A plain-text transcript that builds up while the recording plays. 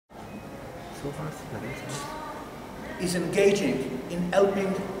is engaging in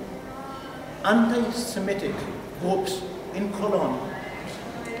helping anti-Semitic groups in Cologne.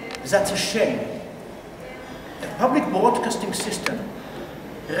 That's a shame. A public broadcasting system,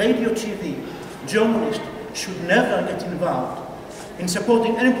 radio, TV, journalists should never get involved in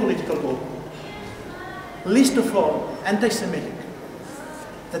supporting any political group, least of all anti-Semitic.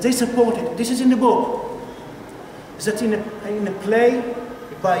 That they supported, this is in the book, that in a play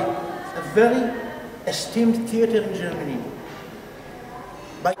by a very esteemed theater in Germany,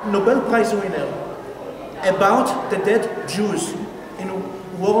 by Nobel Prize winner, about the dead Jews in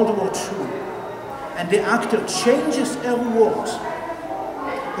World War II. And the actor changes her words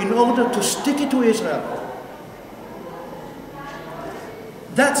in order to stick it to Israel.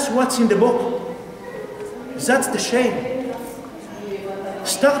 That's what's in the book. That's the shame.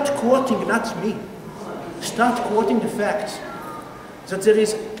 Start quoting, not me. Start quoting the facts. That there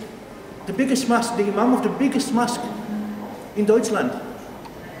is the biggest mosque, the imam of the biggest mosque in Deutschland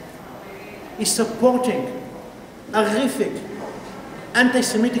is supporting horrific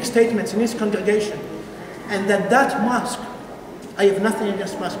anti-Semitic statements in his congregation. And that mosque, I have nothing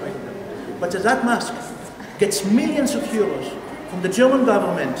against mosque by the way, but that mosque gets millions of euros from the German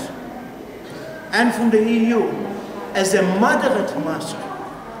government and from the EU as a moderate mosque.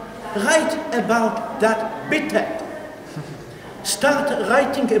 Write about that bitte. Start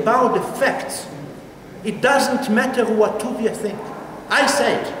writing about the facts. It doesn't matter what Tuvia thinks. I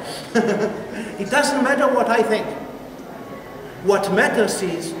say it. It doesn't matter what I think. What matters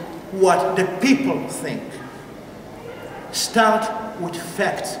is what the people think. Start with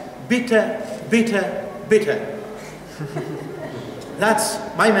facts. Bitte, bitte, bitte. That's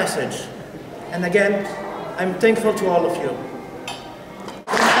my message. And again, I'm thankful to all of you.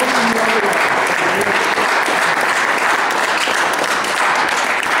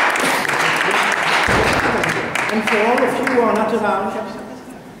 And for all of you who are not around,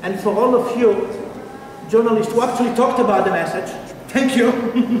 and for all of you journalists who actually talked about the message, thank you.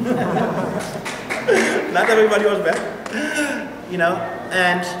 Not everybody was bad, you know,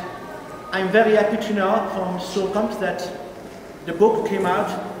 and I'm very happy to know from Surkamp that the book came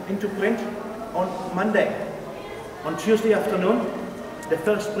out into print on Monday. On Tuesday afternoon, the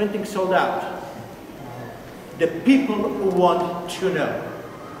first printing sold out. The people who want to know.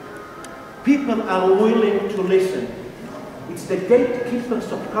 People are willing to listen. It's the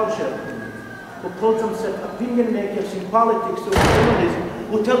gatekeepers of culture who call themselves opinion makers in politics or journalism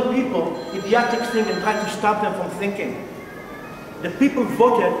who tell people idiotic things and try to stop them from thinking. The people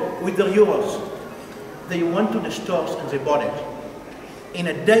voted with their euros. They went to the stores and they bought it. In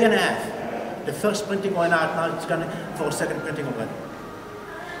a day and a half, the first printing went out, now it's going for a second printing already.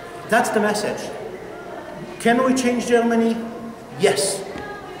 That's the message. Can we change Germany? Yes.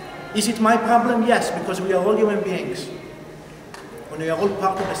 Is it my problem? Yes, because we are all human beings. And we are all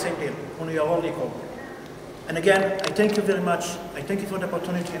part of the same deal. And we are all equal. And again, I thank you very much. I thank you for the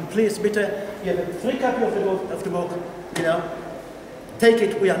opportunity. And please, bitte, you have a free copy of the book, you know. Take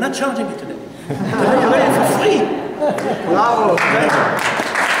it. We are not charging you today. You're for free. Bravo.